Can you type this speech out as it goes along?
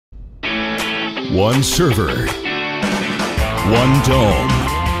One server. One dome.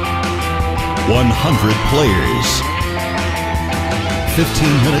 100 players.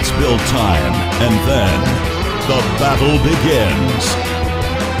 15 minutes build time, and then the battle begins.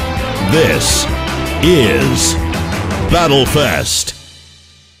 This is Battlefest.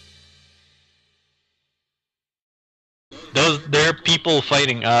 They're people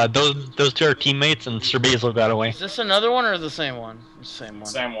fighting. Those two are teammates, and Sir Basil got away. Is this another one or the same one? The same one.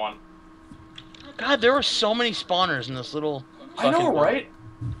 Same one. God, there were so many spawners in this little. I know, right?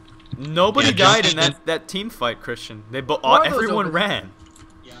 Nobody died in that team fight, Christian. Everyone ran.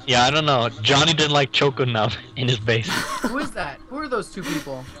 Yeah, I don't know. Johnny didn't like Choco enough in his base. Who is that? Who are those two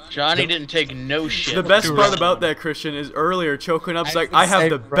people? Johnny didn't take no shit. The best part about that, Christian, is earlier Choconup's like, I have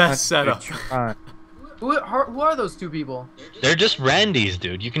the best setup. Who are those two people? They're just randies,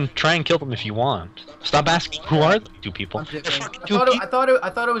 dude. You can try and kill them if you want. Stop asking who are the two people. I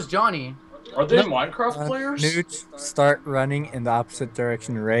thought it was Johnny. Are they Minecraft players? Newt, start running in the opposite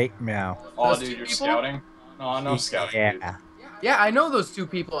direction right now. Oh, dude, you're scouting? Oh, no scouting. Yeah. Dude. Yeah, I know those two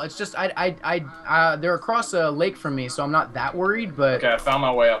people. It's just they're across a lake from me, so I'm not that worried. But Okay, I found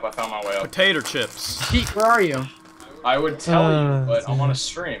my way up. Potato chips. Pete, where are you? I would tell you, but I'm on a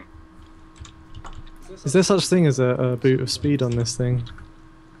stream. Is there such thing as a boot of speed on this thing?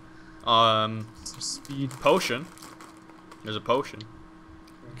 Speed potion. There's a potion.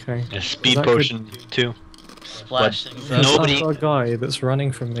 Okay. A speed potion too. Splash things. Nobody. I've got a guy that's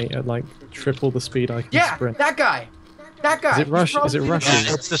running from me at like triple the speed I can sprint. That guy. That guy. Is it rush? Is it rush?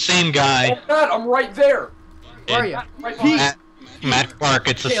 Yeah, it's the same guy. Oh God, I'm right there. Where are you? Matt Clark,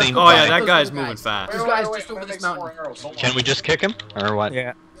 it's the same Oh guy. yeah, that guy's moving fast. This guy's just over this mountain. Can we just kick him? Or what?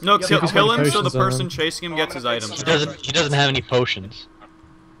 Yeah. No, kill him so the potions on person him. chasing him gets his items. He doesn't have any potions.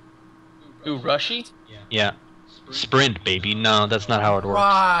 Who, Rushy? Yeah. Sprint, baby. No, that's not how it works.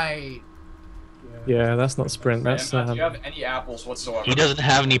 Right. Yeah, that's not sprint. That's Do you have any apples whatsoever? He doesn't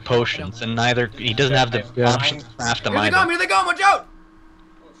have any potions, and he doesn't have the option to craft them either. Here they come, watch out!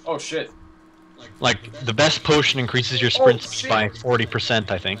 Oh shit. Like, the best potion increases your sprint speed by 40%,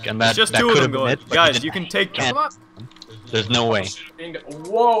 I think, and that, There's just that two could of have them been going. it. but Guys, he you can take can't. Come up. There's no way.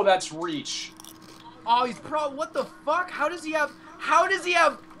 Whoa, that's reach. Oh, he's what the fuck? How does he have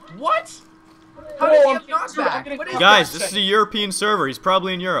what? How does he have knockback? What is Guys, that? this is a European server. He's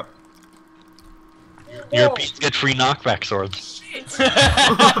probably in Europe. Europeans get free knockback swords.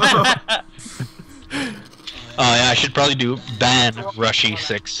 Oh yeah, I should probably do ban Rushy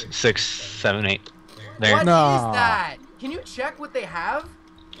 6, 7, 8. There. What is No. that? Can you check what they have?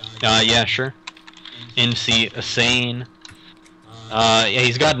 Yeah, sure. NC, Asane. Yeah,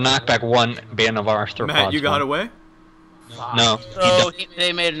 he's got knockback 1, ban of arthropods. Matt, you got 1. away? No. Oh,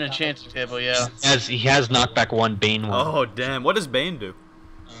 they made an enchanting table, yeah. He has knockback 1, bane 1. Oh damn! What does Bane do?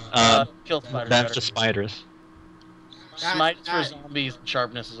 Kill spiders. That's just spiders. Smites for zombies, and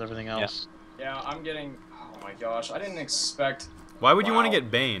sharpness is everything else. Yeah, I'm getting. Oh my gosh, I didn't expect. Why would you want to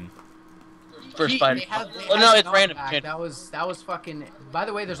get Bane? For They spiders. have Oh no, it's random. knockback. That was fucking. By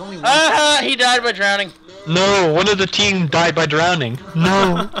the way, there's only one. Ah, he died by drowning. No, one of the team died by drowning.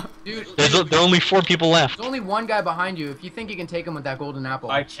 No. Dude, There are only 4 people left. there's only one guy behind you. If you think you can take him with that golden apple.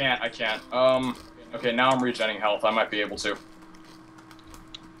 I can't. Okay, now I'm regenerating health. I might be able to.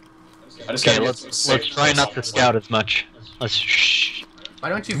 I just Okay, gotta let's try not to scout as much. Let's shh. Why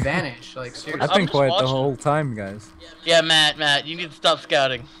don't you vanish? Like seriously. I've been just quiet the watching. whole time, guys. Yeah, Matt, you need to stop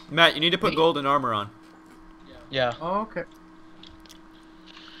scouting. Matt, you need to put golden armor on. Yeah, Oh, okay.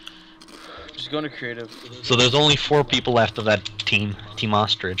 just go to creative. So there's only 4 people left of that team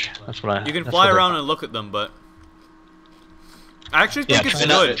Ostrich. That's what I. You can that's fly what I around thought. and look at them, but I actually think Yeah, it's try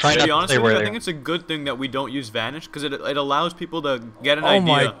not- good. try To not be to honest stay with where you, I they think are. it's a good thing that we don't use Vanish because it allows people to get an Oh idea.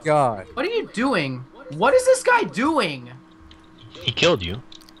 my god. What are you doing? What is this guy doing? He killed you.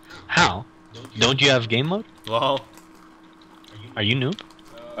 How? Don't you have game mode? Well, Are you noob?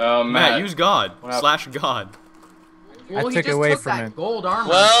 Matt, use God What happened? / God. Well, he took just away took from that him. gold armor.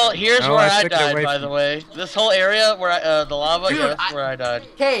 Well, here's No, where I I took it died, away by from the way. This whole area where the lava, Dude, yeah, that's where I died.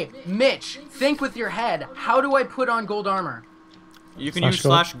 Okay, Mitch, think with your head. How do I put on gold armor? You can / use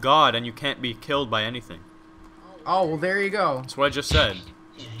 /God and you can't be killed by anything. Oh, well, there you go. That's what I just said.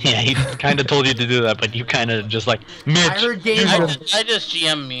 Yeah, he kind of told you to do that, but you kind of just like, Mitch, I heard game I mode. just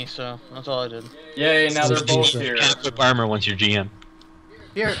GM me, so that's all I did. Yay! Now they're both you here. can't equip armor once you're GM.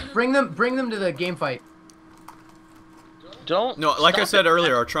 Here, bring them to the game fight. Don't. No, like I stop said it.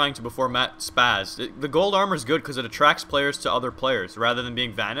 earlier, or trying to before Matt spazzed, the gold armor is good because it attracts players to other players. Rather than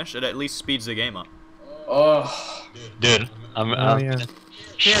being Vanish, it at least speeds the game up. Oh. Dude, yeah.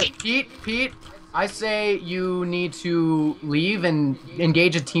 Here, Pete, I say you need to leave and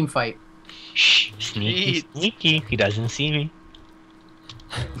engage a team fight. Shh, sneaky, sneaky. He doesn't see me.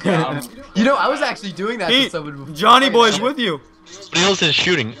 You know, I was actually doing that to Pete, someone before. Johnny Boy's with you. Somebody else is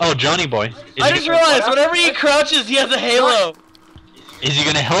shooting. Oh, Johnny Boy. I just realized whenever he crouches, he has a halo. Is he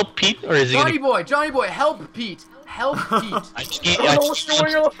gonna help Pete, or is he Johnny gonna... Boy, help Pete. Help Pete.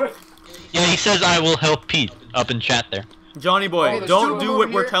 Yeah, he says I will help Pete up in chat there. Johnny Boy, Okay, there's don't two of do them what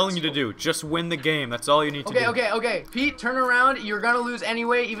over we're here. telling you to do. Just win the game. That's all you need to do. Okay. Pete, turn around. You're gonna lose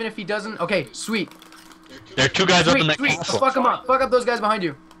anyway, even if he doesn't. Okay, sweet. There are two guys up in that Sweet. castle. Fuck him up. Fuck up those guys behind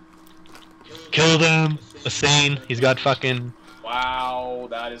you. Kill them. Insane. He's got fucking... Wow,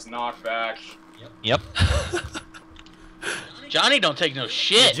 that is knockback. Yep. Johnny don't take no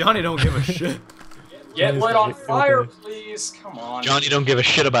shit. Johnny don't give a shit. Get lit on fire, please. Come on. Johnny don't give a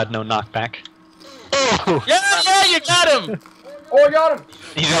shit about no knockback. Oh! Yeah, you got him. Oh, I got him.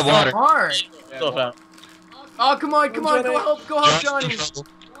 He's got water. Hard. Still found. Oh, come on. Go help Johnny.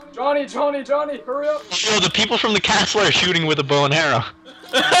 Johnny, hurry up. Oh, the people from the castle are shooting with a bow and arrow.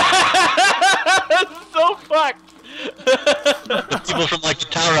 That's so fucked. The people from like the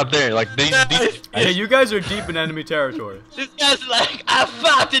tower up there, like these Yeah, you guys are deep in enemy territory. This guy's like, I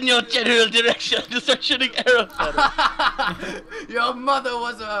fought in your general direction to start shooting arrows at him. Your mother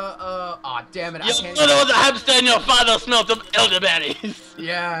was a. Aw, damn it. I Your can't. mother was a hamster and your father smelt of elderberries.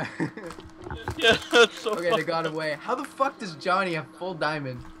 Yeah. Yeah, that's so Okay, they got away. How the fuck does Johnny have full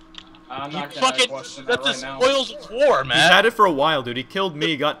diamond? I'm not gonna fucking, question that that's right the now. spoils of war, man. He's had it for a while, dude. He killed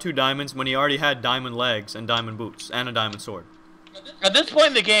me, got 2 diamonds when he already had diamond legs and diamond boots and a diamond sword. At this point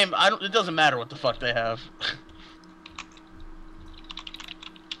in the game, it doesn't matter what the fuck they have.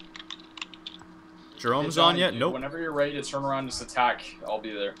 Jerome's Hey, Johnny, on yet? dude, Nope. Whenever you're ready to turn around, just attack. I'll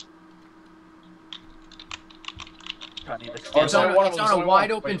be there. It's There's only one of on them, a there's only wide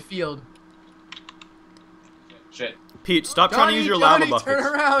one. open Wait. field. Shit. Pete, stop trying to use your lava buckets. Turn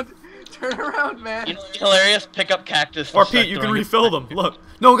around. Turn around, man. You know what's hilarious? Pick up cactus. Or and start Pete, you can throwing it refill them. Look.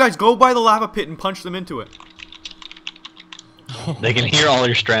 No, guys, go by the lava pit and punch them into it. They can hear all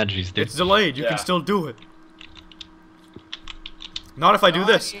your strategies, dude. It's delayed. You Yeah. can still do it. Not if I do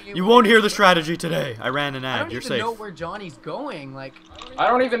this. You won't hear the strategy today. I ran an I ad. don't You're even safe. know where Johnny's going. Like, I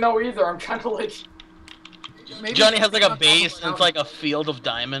don't even know either. I'm kind of like. maybe Johnny has he's like a on top of base the and it's like a field of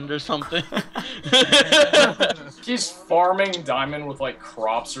diamond or something. He's farming diamond with like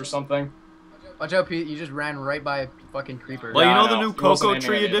crops or something. Watch out, Pete. You just ran right by a fucking creeper. Well, Yeah, you know I the know. new He wasn't cocoa aiming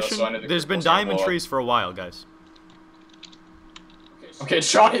tree at me, though, edition? so I knew the There's creeper been was gonna diamond blow up. trees for a while, guys. Okay,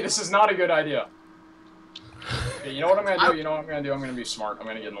 Johnny, this is not a good idea. Okay, you know what I'm gonna do? You know what I'm gonna do? I'm gonna be smart. I'm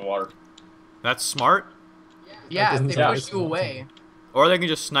gonna get in the water. That's smart. Yeah, That they doesn't push sound you away. Or they can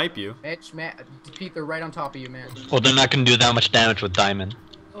just snipe you. Mitch, man, Pete, they're right on top of you, man. Well, they're not gonna do that much damage with diamond.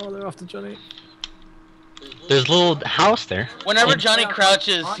 Oh, they're after Johnny. There's a little house there. Whenever Johnny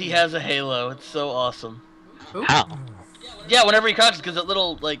crouches, he has a halo. It's so awesome. Oop. How? Yeah, whenever he crouches, because that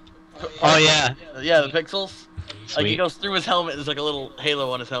little, like... Oh yeah. Yeah, the pixels. Like, he Sweet. goes through his helmet, there's like a little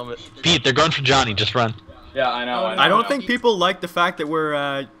halo on his helmet. Pete, they're going for Johnny. Just run. Yeah, I know. Oh, I know. I don't no, think people like the fact that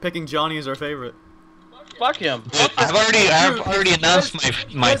we're picking Johnny as our favorite. Fuck him. I've already announced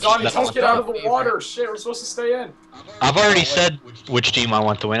my. Johnny, don't get out of the water. Shit, we're supposed to stay in. I've already said which team I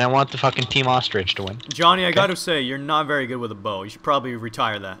want to win. I want the fucking Team Ostrich to win. Johnny, I gotta say, you're not very good with a bow. You should probably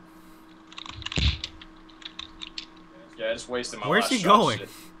retire that. Yeah, I just wasted my Where's last he shot, going? shit.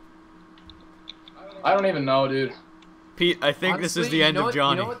 I don't even know, dude. Pete, I think this is Honestly, the end you know of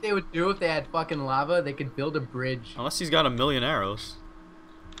Johnny. You know what they would do if they had fucking lava? They could build a bridge. Unless he's got a million arrows.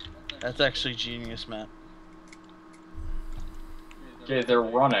 That's actually genius, Matt. Okay, they're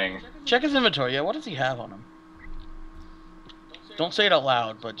running. Check his inventory. Yeah, what does he have on him? Don't say it out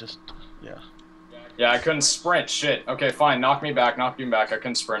loud, but just... Yeah. Yeah, I couldn't sprint. Shit. Okay, fine. Knock me back. Knock me back. I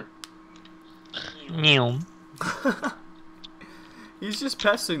couldn't sprint. Meow. He's just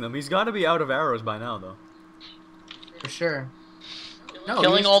pesting them. He's got to be out of arrows by now, though. For sure. No,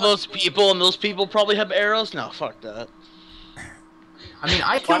 Killing he's- all those people, and those people probably have arrows? No, fuck that. I mean,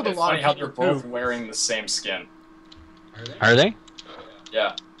 I I killed find a it lot funny of how people they're both too. wearing the same skin. Are they?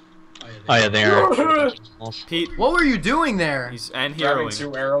 Yeah. Oh yeah, they are. Pete, What were you doing there? and Grabbing heroing.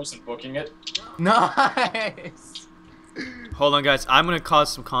 2 arrows and booking it. Nice. Hold on, guys. I'm gonna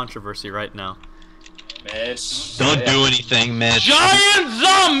cause some controversy right now. Mitch. Don't yeah. do anything, Mitch. Giant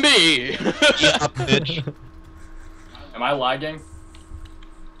zombie! Yeah, Mitch. Am I lagging?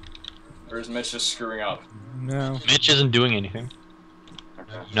 Or is Mitch just screwing up? No. Mitch isn't doing anything.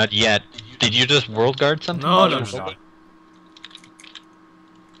 Okay. Not yet. Did you just world guard something? No, no, Mitch no. not.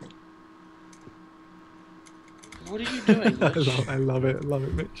 What are you doing? I love it. I love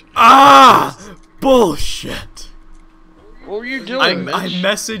it, Mitch. Ah! Bullshit! What were you doing, I Mitch?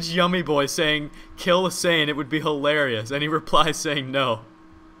 messaged Yummy Boy saying, kill a Saiyan, it would be hilarious. And he replies saying no.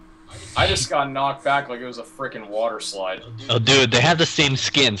 I just got knocked back like it was a freaking water slide. Oh, dude, they have the same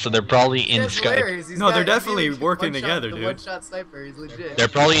skin, so they're probably in That's Skype. hilarious. He's No, got- they're he's definitely even working one-shot- together, the dude. One-shot sniper. He's legit. They're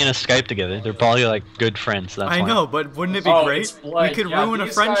probably in a Skype together. They're probably like good friends. That's I why. know, but wouldn't it be Oh, great? it's Blake. We could Yeah, ruin a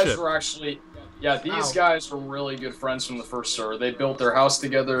these friendship. Guys were actually, yeah, these Ow. guys were really good friends from the first server. They built their house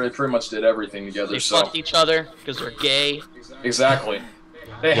together. They pretty much did everything together. They So fucked each other because they're gay. exactly.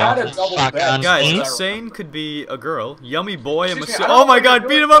 They Yeah, had a double fuck bed. on Guys, Sane? Insane could be a girl. Yummy Boy, I'm Excuse me, assuming. I don't Oh my think I god, feel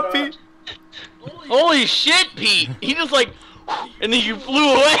beat him like up, that. Pete! Holy shit, Pete! He just like, and then you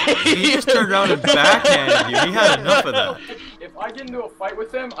flew away. He just turned around and backhanded you. He had enough of that. If I get into a fight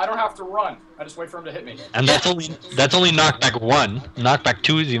with him, I don't have to run. I just wait for him to hit me. And that's only knockback 1. Knockback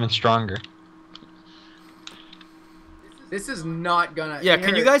 2 is even stronger. This is not gonna. Yeah,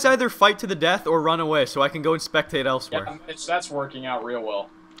 can you guys either fight to the death or run away so I can go and spectate elsewhere? Yeah, that's working out real well.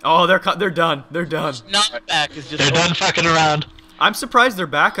 Oh, they're done. They're done. Knockback is just. They're done fucking around. I'm surprised their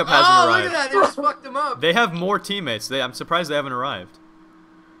backup hasn't Oh, look arrived. at that! They just fucked him up. They have more teammates. I'm surprised they haven't arrived.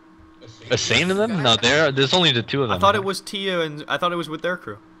 The same of them? No, there's only the 2 of them. I thought it was Tia and I thought it was with their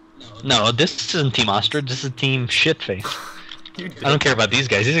crew. No, this isn't Team Ostrich. This is Team Shitface. You I don't care about these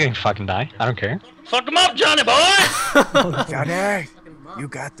guys. These are gonna fucking die. I don't care. Fuck him up, Johnny boy! Johnny, Fucking him up. you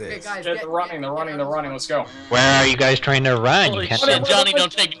got Okay, this. guys, They're get- running, they're running, they're running. Let's go. Where are you guys trying to run? Holy You can't. shit, Johnny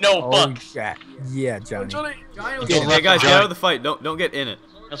don't take no Oh, fucks. yeah. Yeah, Johnny. Johnny will Get get Hey guys, get Johnny. out of the fight. Don't get in it.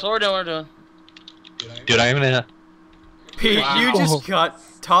 That's what we're doing. Dude, I'm gonna. Pete, you Wow. just got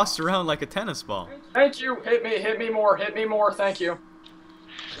tossed around like a tennis ball. Thank you. Hit me more. Thank you.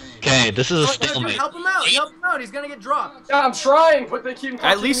 Okay, this is a Oh, dude, stalemate. help him out! Help him out! He's gonna get dropped. Yeah, I'm trying, but they keep. At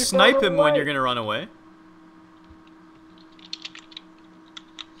pushing least me snipe further him when away. you're gonna run away.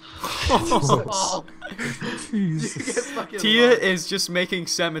 Oh, you get fucking Tia lost. is just making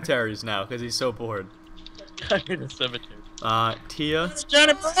cemeteries now because he's so bored. I'm in the cemetery. Tia,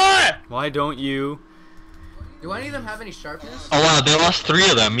 Johnny boy! why don't you? Do any of them have any sharpness? Oh wow, they lost 3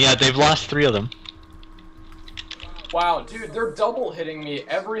 of them. Yeah, they've lost 3 of them. Wow, dude, they're double hitting me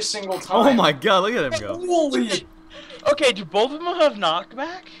every single time. Oh my god, look at him go. Holy! Okay, do both of them have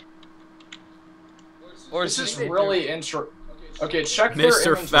knockback? Or This is is this really interesting. Okay, check their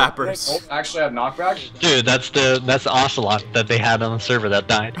Mr. inventory. Fappers. They both actually have knockback. Dude, that's the Ocelot that they had on the server that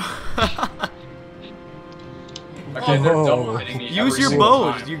died. Okay, they're Oh. double hitting me. Use every your single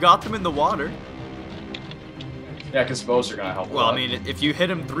bows. time. You got them in the water. Yeah, because bows are gonna help. a Well, I lot. mean, if you hit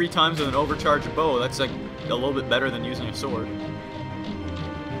him 3 times with an overcharged bow, that's like a little bit better than using a sword.